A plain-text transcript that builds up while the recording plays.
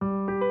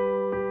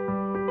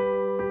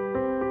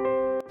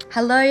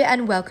Hello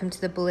and welcome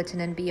to the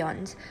Booletin and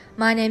Beyond.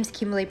 My name's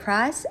Kimberley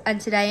Price, and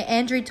today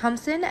Andrew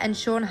Thomson and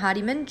Sean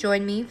Hardeman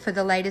join me for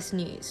the latest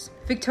news.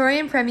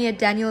 Victorian Premier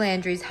Daniel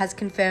Andrews has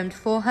confirmed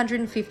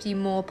 450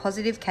 more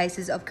positive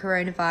cases of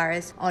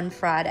coronavirus on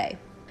Friday.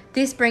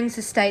 This brings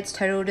the state's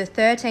total to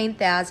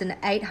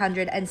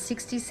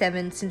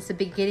 13,867 since the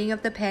beginning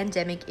of the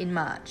pandemic in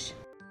March.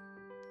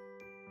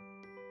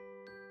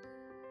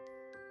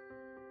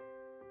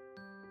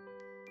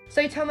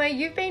 So, Tomo,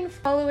 you've been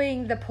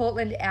following the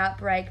Portland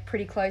outbreak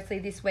pretty closely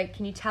this week.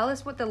 Can you tell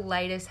us what the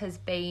latest has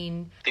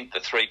been? I think the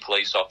 3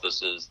 police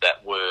officers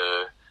that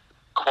were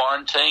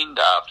quarantined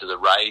after the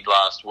raid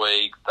last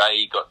week,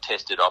 they got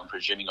tested, I'm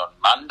presuming, on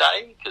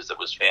Monday, because it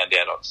was found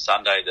out on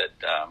Sunday that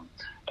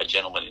a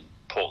gentleman in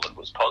Portland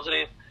was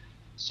positive.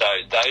 So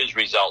those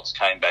results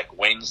came back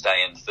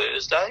Wednesday and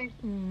Thursday,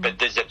 but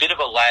there's a bit of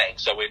a lag,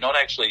 so we're not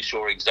actually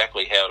sure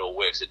exactly how it all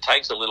works. It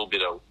takes a little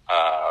bit of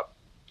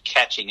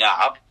catching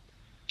up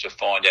to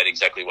find out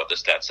exactly what the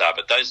stats are.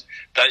 But those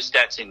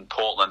stats in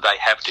Portland, they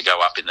have to go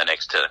up in the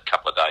next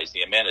couple of days.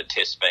 The amount of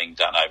tests being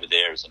done over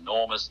there is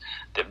enormous.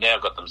 They've now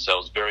got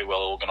themselves very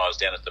well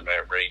organised down at the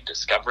Marine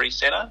Discovery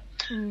Centre.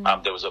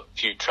 There was a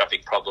few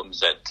traffic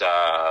problems at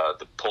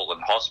the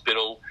Portland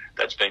Hospital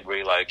that's been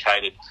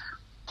relocated.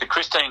 To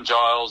Christine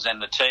Giles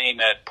and the team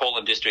at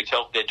Portland District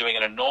Health, they're doing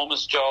an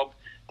enormous job.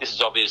 This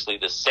is obviously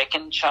the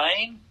second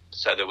chain.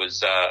 So there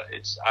was,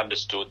 it's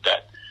understood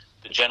that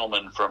the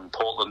gentleman from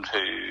Portland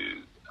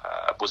who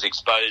was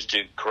exposed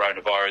to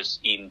coronavirus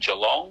in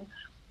Geelong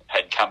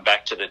had come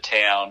back to the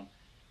town.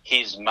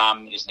 His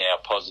mum is now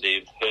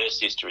positive, her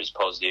sister is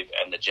positive,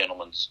 and the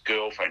gentleman's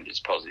girlfriend is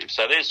positive.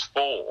 So there's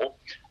 4,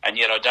 and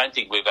yet I don't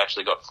think we've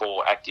actually got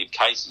 4 active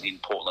cases in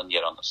Portland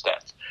yet on the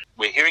stats.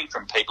 We're hearing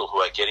from people who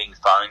are getting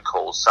phone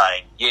calls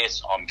saying,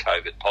 yes, I'm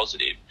COVID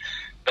positive,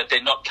 but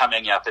they're not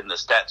coming up in the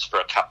stats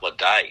for a couple of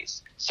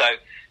days. So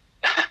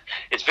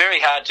it's very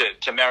hard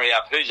to marry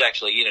up who's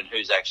actually in and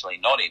who's actually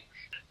not in.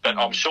 But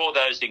I'm sure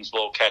those things will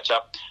all catch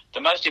up.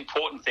 The most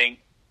important thing,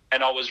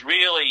 and I was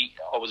really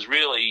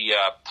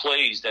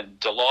pleased and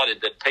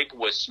delighted that people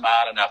were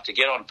smart enough to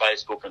get on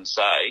Facebook and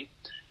say,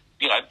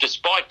 you know,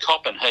 despite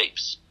copping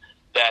heaps,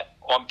 that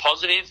I'm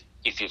positive.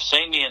 If you've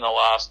seen me in the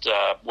last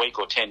week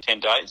or 10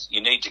 days,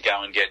 you need to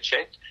go and get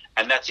checked.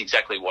 And that's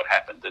exactly what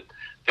happened. That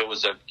there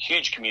was a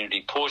huge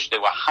community push.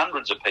 There were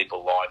hundreds of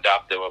people lined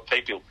up. There were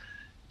people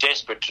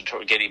desperate to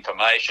get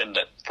information.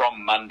 That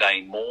from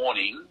Monday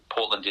morning,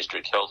 Portland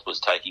District Health was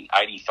taking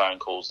 80 phone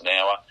calls an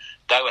hour.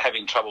 They were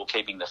having trouble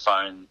keeping the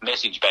phone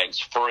message banks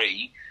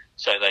free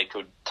so they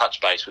could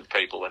touch base with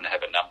people and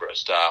have a number of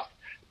staff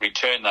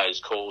return those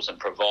calls and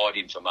provide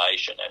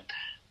information. And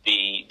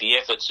the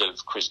efforts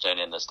of Christine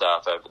and the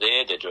staff over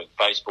there, they're doing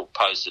Facebook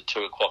posts at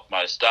 2 o'clock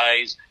most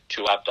days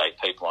to update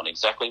people on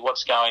exactly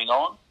what's going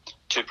on,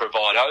 to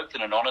provide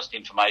open and honest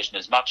information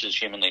as much as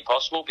humanly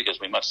possible, because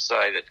we must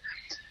say that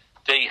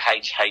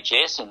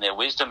DHHS in their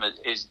wisdom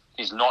is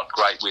not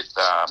great with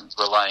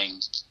relaying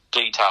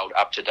detailed,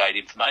 up-to-date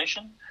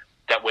information,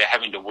 that we're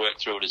having to work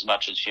through it as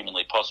much as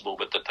humanly possible.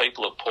 But the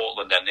people of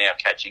Portland are now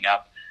catching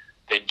up.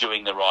 They're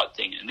doing the right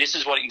thing. And this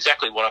is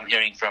exactly what I'm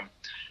hearing from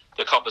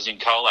the coppers in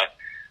Colac.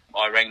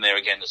 I rang there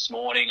again this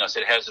morning. I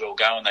said, how's it all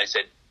going? They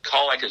said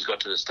Colac has got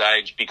to the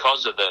stage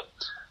because of the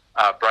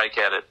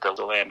breakout at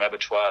the Lamb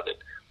Abattoir that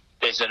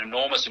there's an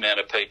enormous amount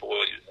of people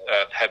who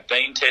have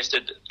been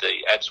tested.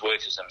 The ABS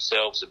workers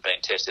themselves have been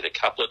tested a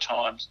couple of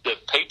times. The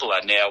people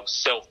are now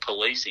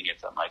self-policing, if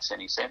that makes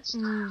any sense.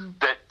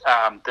 But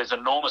there's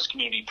enormous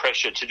community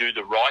pressure to do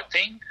the right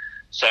thing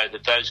so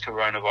that those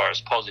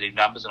coronavirus positive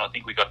numbers, and I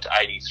think we got to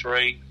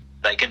 83,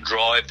 they can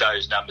drive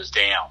those numbers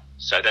down.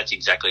 So that's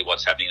exactly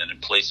what's happening, and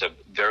police are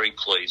very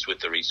pleased with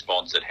the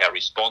response, that how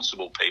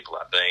responsible people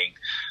are being,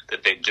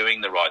 that they're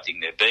doing the right thing,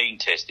 they're being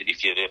tested.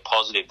 If they're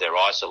positive, they're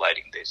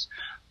isolating this.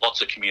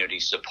 Lots of community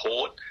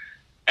support,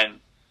 and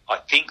I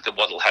think that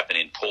what will happen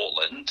in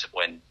Portland,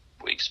 when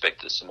we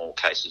expect that some more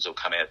cases will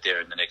come out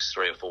there in the next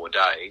 3 or 4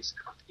 days,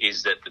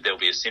 is that there'll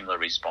be a similar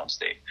response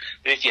there.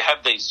 But if you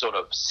have these sort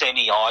of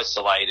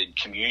semi-isolated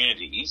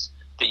communities,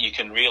 that you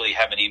can really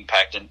have an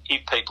impact, and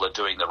if people are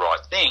doing the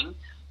right thing,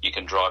 you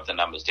can drive the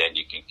numbers down,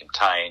 you can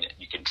contain,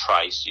 you can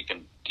trace, you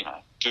can,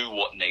 do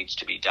what needs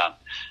to be done.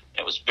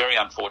 It was very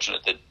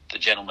unfortunate that the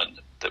gentleman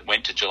that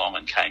went to Geelong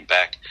and came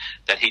back,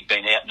 that he'd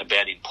been out and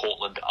about in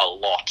Portland a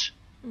lot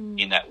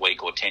in that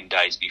week or 10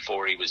 days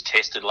before he was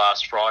tested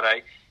last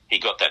Friday. He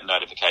got that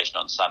notification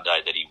on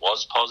Sunday that he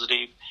was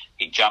positive.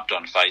 He jumped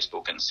on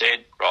Facebook and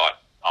said, right,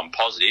 I'm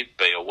positive,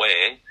 be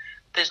aware.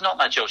 There's not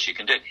much else you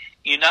can do.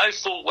 You know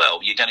full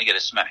well you're going to get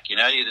a smack.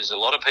 There's a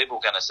lot of people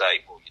going to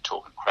say, well, you're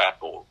talking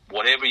crap, or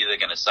whatever they're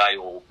going to say,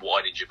 or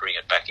why did you bring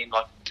it back in?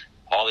 Like,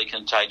 highly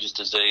contagious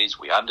disease.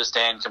 We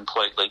understand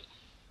completely.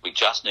 We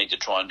just need to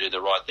try and do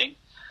the right thing.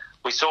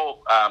 We saw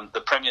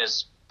the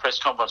Premier's press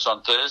conference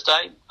on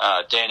Thursday.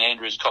 Dan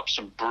Andrews copped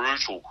some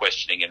brutal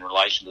questioning in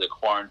relation to the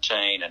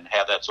quarantine and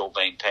how that's all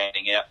been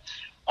panning out.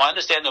 I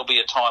understand there'll be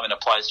a time and a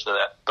place for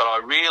that, but I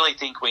really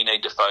think we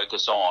need to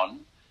focus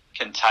on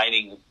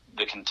containing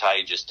the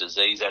contagious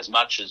disease as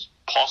much as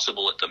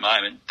possible at the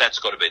moment, that's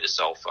got to be the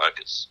sole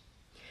focus.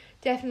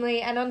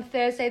 Definitely. And on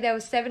Thursday, there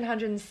were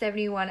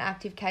 771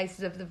 active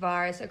cases of the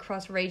virus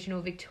across regional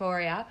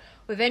Victoria.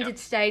 We've entered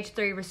stage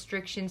 3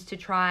 restrictions to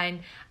try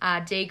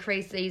and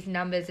decrease these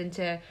numbers and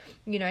to,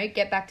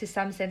 get back to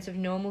some sense of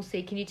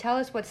normalcy. Can you tell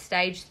us what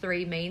stage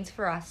 3 means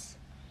for us?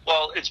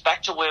 Well, it's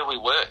back to where we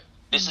were.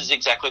 This is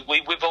exactly,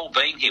 we've all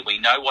been here. We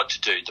know what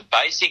to do. The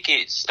basic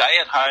is stay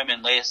at home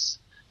unless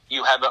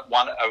you have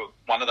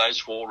one of those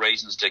 4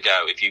 reasons to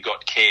go. If you've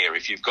got care,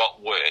 if you've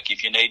got work,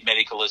 if you need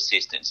medical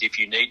assistance, if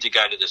you need to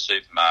go to the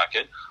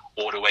supermarket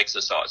or to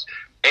exercise.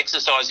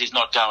 Exercise is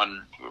not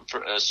going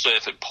for a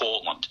surf at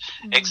Portland.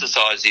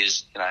 Exercise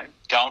is,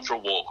 going for a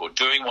walk or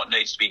doing what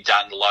needs to be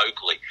done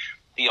locally.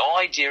 The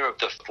idea of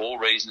the 4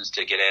 reasons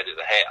to get out of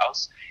the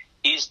house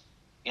is,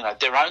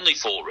 there are only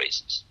 4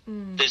 reasons.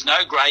 There's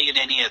no grey in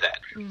any of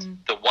that.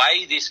 The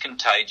way this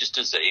contagious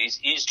disease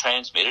is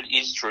transmitted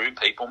is through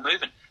people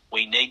moving.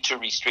 We need to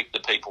restrict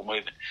the people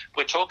movement.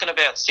 We're talking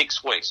about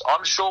 6 weeks.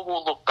 I'm sure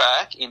we'll look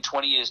back in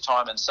 20 years'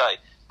 time and say,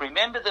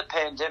 remember the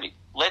pandemic.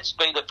 Let's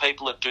be the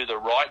people that do the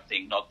right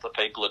thing, not the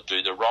people that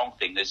do the wrong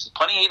thing. There's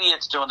plenty of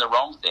idiots doing the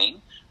wrong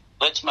thing.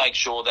 Let's make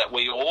sure that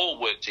we all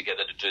work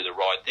together to do the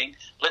right thing.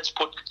 Let's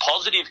put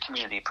positive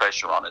community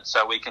pressure on it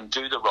so we can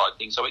do the right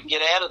thing, so we can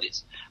get out of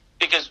this.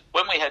 Because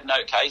when we had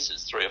no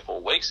cases 3 or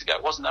 4 weeks ago,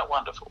 wasn't that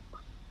wonderful?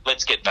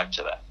 Let's get back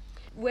to that.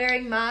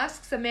 Wearing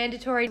masks are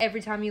mandatory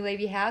every time you leave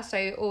your house,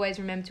 so always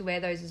remember to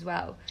wear those as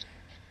well.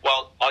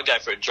 Well, I go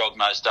for a jog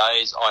most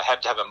days. I have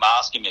to have a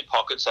mask in my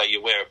pocket, so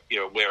you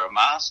wear a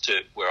mask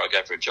to where I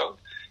go for a jog.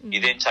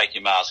 You then take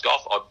your mask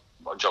off.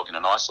 I jog in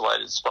an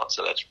isolated spot,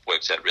 so that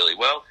works out really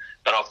well.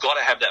 But I've got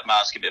to have that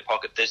mask in my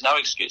pocket. There's no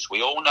excuse.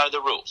 We all know the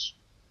rules.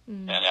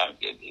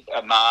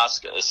 A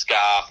mask, a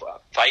scarf,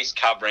 face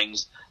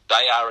coverings,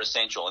 they are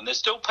essential. And there's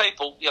still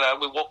people,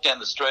 we walk down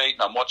the street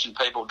and I'm watching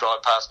people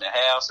drive past my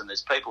house and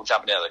there's people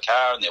jumping out of the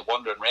car and they're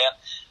wandering around.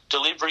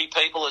 Delivery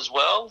people as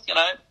well,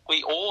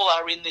 we all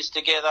are in this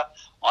together.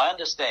 I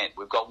understand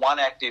we've got 1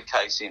 active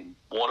case in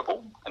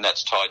Warrnambool and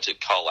that's tied to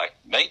Colac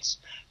Meats,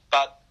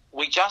 but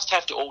we just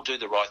have to all do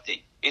the right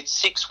thing. It's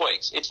 6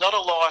 weeks. It's not a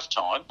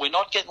lifetime. We're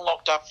not getting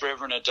locked up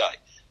forever and a day.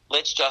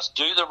 Let's just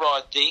do the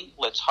right thing.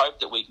 Let's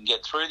hope that we can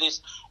get through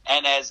this.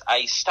 And as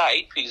a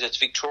state, because it's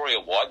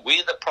Victoria-wide,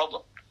 we're the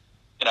problem.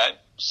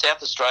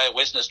 South Australia,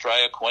 Western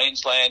Australia,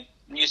 Queensland,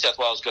 New South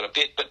Wales got a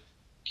bit, but,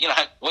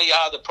 we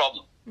are the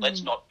problem.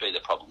 Let's not be the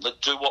problem. Let's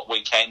do what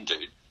we can do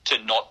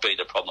to not be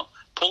the problem.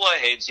 Pull our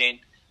heads in,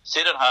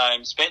 sit at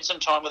home, spend some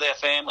time with our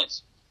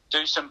families,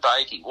 do some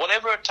baking,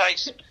 whatever it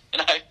takes.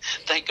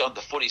 Thank God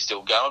the footy's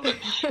still going.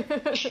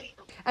 But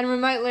And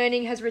remote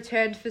learning has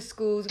returned for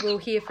schools. We'll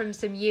hear from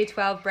some Year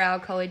 12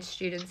 Broward College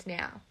students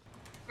now.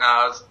 No,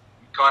 I was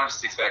kind of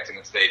just expecting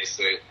it to be just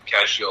a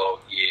casual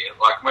year.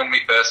 Like when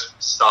we first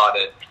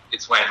started,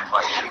 it's when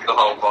the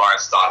whole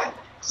virus started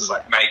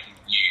making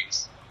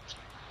news.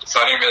 So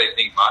I didn't really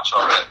think much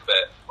of it,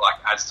 but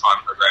as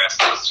time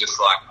progressed, it was just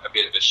a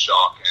bit of a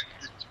shock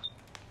and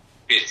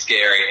a bit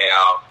scary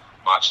how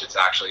much it's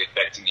actually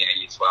affecting you at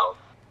Year 12.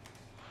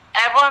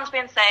 Everyone's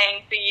been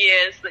saying for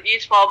years that Year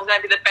 12 is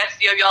going to be the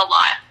best year of your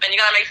life and you're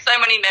going to make so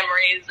many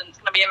memories and it's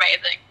going to be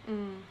amazing.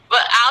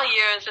 But our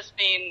year has just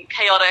been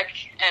chaotic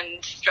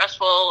and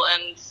stressful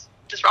and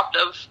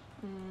disruptive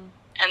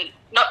and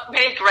not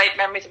many great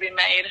memories have been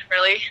made,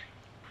 really.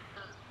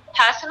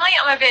 Personally,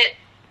 I'm a bit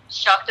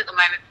shocked at the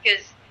moment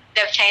because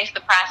they've changed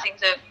the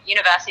pricings of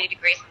university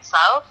degrees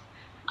themselves.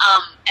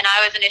 And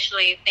I was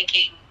initially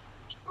thinking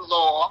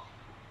law,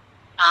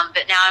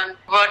 but now I'm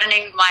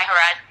broadening my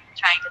horizon,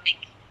 trying to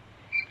think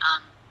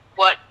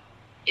what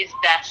is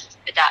best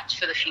adapt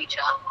for the future.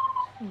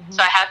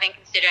 So I have been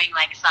considering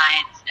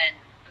science and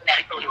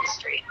medical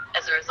industry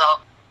as a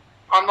result.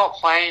 I'm not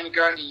planning to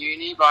go to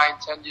uni, but I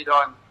intended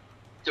on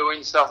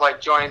doing stuff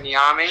like joining the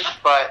army,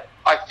 but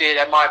I fear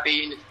that might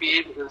be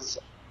interfered because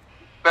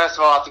first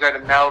of all I have to go to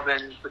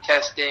Melbourne for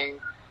testing.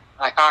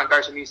 I can't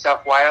go to New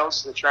South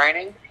Wales for the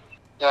training.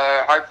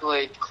 So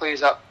hopefully it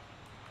clears up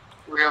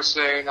real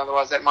soon,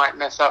 otherwise that might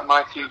mess up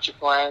my future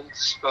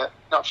plans, but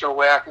not sure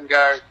where I can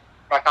go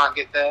if I can't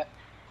get there.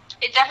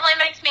 It definitely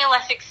makes me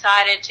less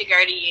excited to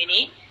go to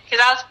uni because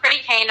I was pretty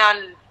keen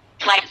on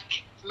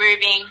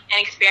moving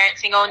and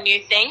experiencing all new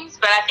things,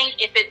 but I think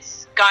if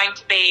it's going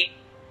to be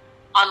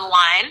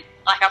online,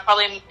 I'll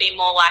probably be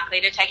more likely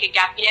to take a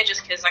gap year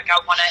just because I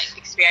want to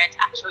experience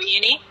actual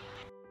uni.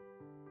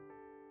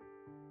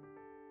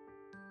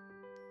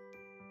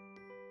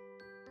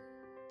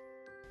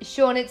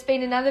 Sean, it's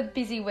been another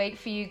busy week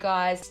for you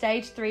guys.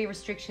 Stage 3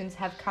 restrictions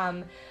have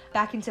come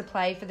back into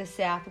play for the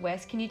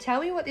Southwest. Can you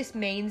tell me what this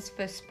means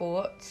for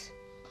sports?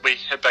 We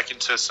head back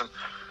into some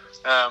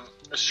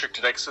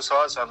restricted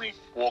exercise, only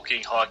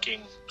walking,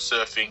 hiking,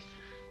 surfing,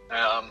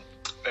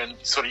 and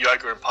sort of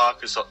yoga in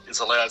park is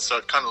allowed, so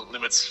it kind of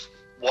limits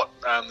what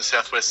the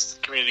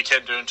Southwest community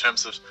can do in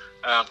terms of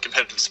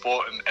competitive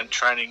sport and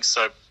training.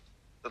 So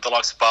the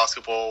likes of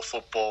basketball,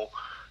 football,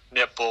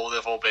 netball,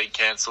 they've all been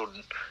cancelled,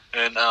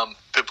 and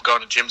people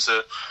going to gyms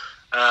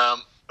are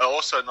are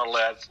also not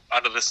allowed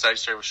under the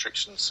Stage 3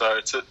 restrictions. So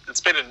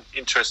it's been an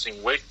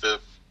interesting week. The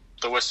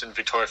Western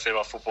Victoria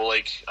Female Football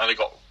League only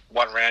got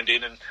one round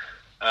in,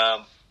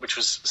 and which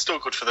was still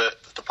good for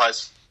the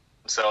players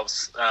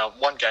themselves.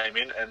 One game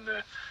in, and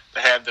the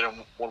Hampden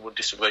and Warnwood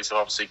District Leagues have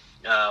obviously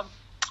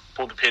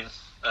pulled the pin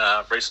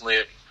recently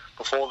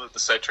before the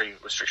Stage 3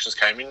 restrictions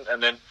came in,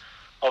 and then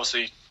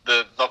obviously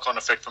the knock-on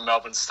effect from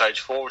Melbourne's Stage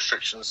 4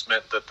 restrictions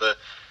meant that the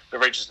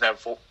Regis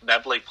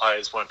NAB League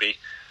players won't be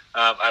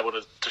able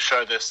to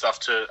show their stuff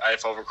to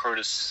AFL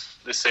recruiters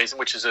this season,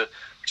 which is a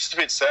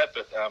bit sad,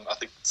 but I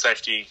think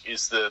safety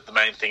is the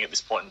main thing at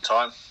this point in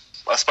time.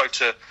 I spoke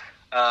to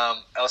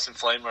Alison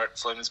Fleemer at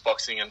Fleemer's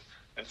Boxing and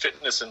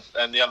Fitness,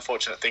 and the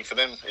unfortunate thing for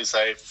them is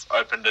they've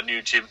opened a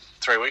new gym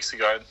 3 weeks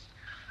ago,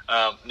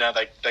 and now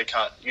they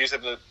can't use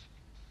it,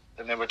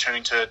 and they're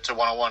returning to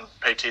one-on-one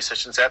PT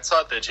sessions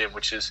outside their gym,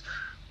 which is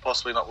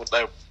possibly not what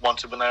they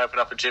wanted when they opened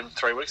up a gym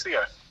 3 weeks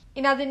ago.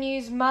 In other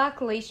news,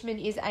 Mark Leishman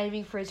is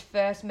aiming for his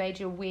first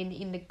major win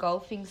in the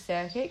golfing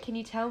circuit. Can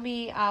you tell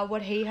me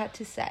what he had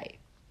to say?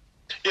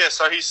 Yeah,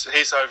 so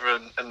he's over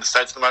in the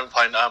States at the moment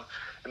playing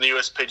in the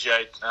US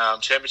PGA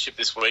Championship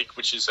this week,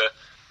 which is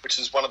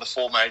one of the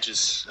 4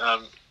 majors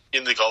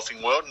in the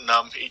golfing world,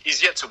 and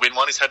he's yet to win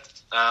one. He's had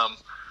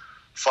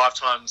 5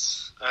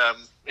 times.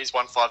 He's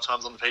won 5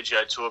 times on the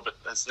PGA Tour, but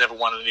has never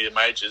won any of the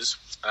majors.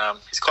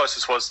 His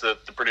closest was the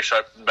British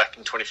Open back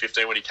in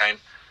 2015 when he came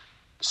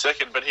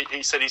second, but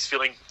he said he's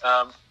feeling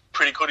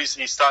pretty good.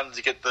 He's starting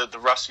to get the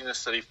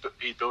rustiness that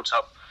he built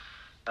up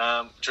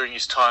during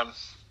his time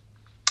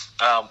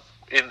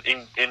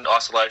in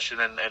isolation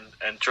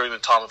and during the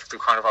time of the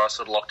coronavirus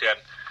sort of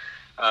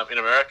lockdown in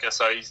America.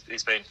 So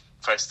he's been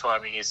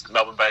FaceTiming his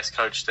Melbourne-based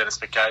coach Dennis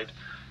McCade,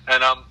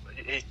 and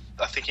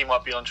I think he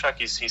might be on track.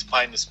 He's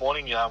playing this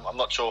morning. I'm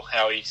not sure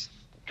how he's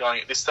going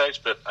at this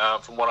stage, but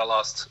from what I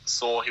last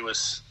saw, he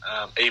was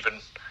even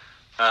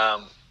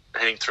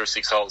heading through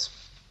 6 holes.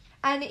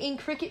 And in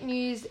cricket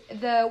news,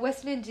 the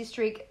Western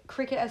District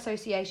Cricket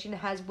Association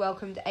has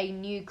welcomed a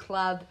new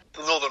club.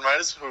 The Northern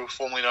Raiders, who were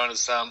formerly known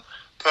as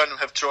Pertham,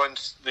 have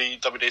joined the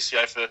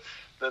WDCA for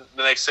the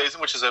next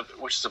season, which is a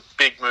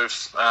big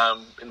move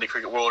in the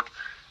cricket world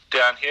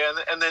down here,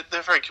 and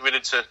they're very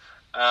committed to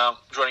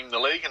joining the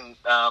league, and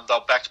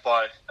they're backed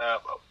by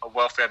a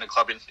well-founded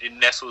club in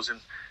Nestles in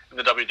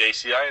the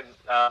WDCA,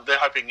 and they're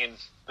hoping in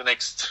the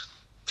next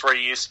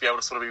 3 years to be able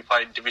to sort of be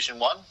playing Division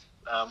 1.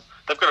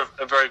 They've got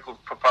a very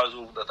good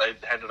proposal that they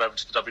handed over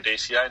to the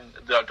WDCA, and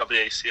the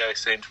WDCA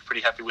seemed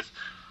pretty happy with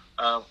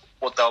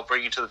what they'll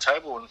bring to the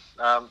table,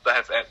 and they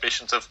have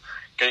ambitions of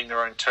getting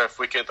their own turf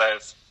wicket. They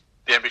have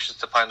the ambitions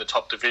to play in the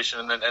top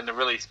division, and they're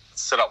really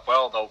set up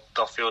well.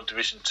 They'll field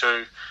Division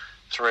 2,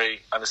 3,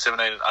 under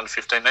 17 and under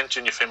 15, and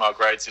junior female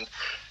grades in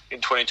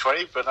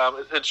 2020. But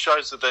it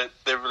shows that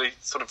they're really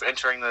sort of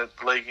entering the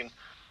league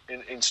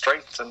in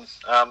strength, and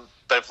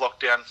they've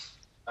locked down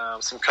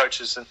some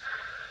coaches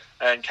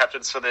and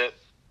captains for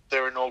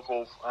their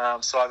inaugural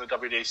side in the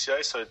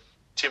WDCA. So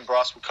Tim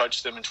Bryce will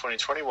coach them in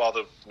 2020, while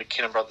the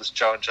McKinnon brothers,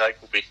 Joe and Jake,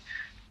 will be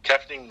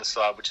captaining the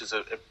side, which is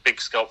a big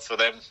sculpt for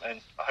them.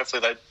 And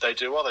hopefully they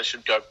do well. They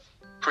should go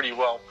pretty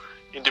well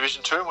in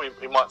Division 2, and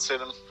we might see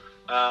them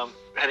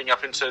heading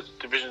up into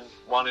Division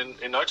 1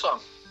 in no time.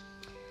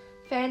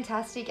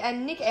 Fantastic.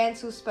 And Nick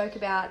Ansell spoke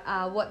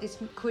about what this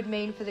could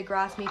mean for the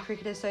Grassmere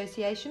Cricket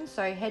Association.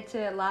 So head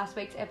to last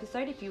week's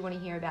episode if you want to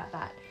hear about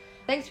that.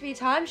 Thanks for your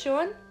time,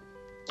 Sean.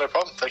 No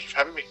problem. Thank you for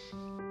having me.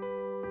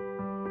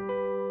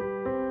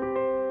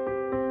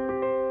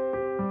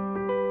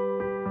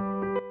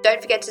 Don't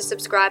forget to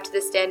subscribe to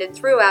The Standard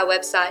through our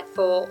website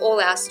for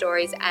all our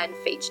stories and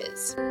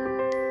features.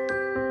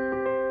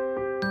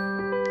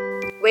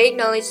 We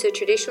acknowledge the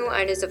traditional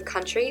owners of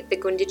country, the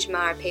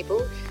Gunditjmara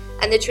people,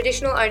 and the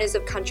traditional owners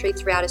of country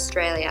throughout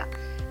Australia,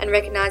 and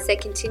recognise their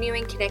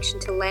continuing connection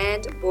to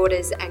land,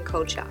 waters and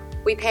culture.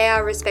 We pay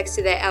our respects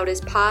to their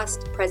elders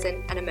past,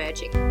 present and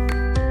emerging.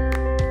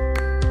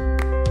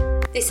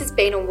 This has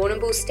been a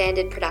Warrnambool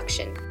Standard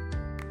production.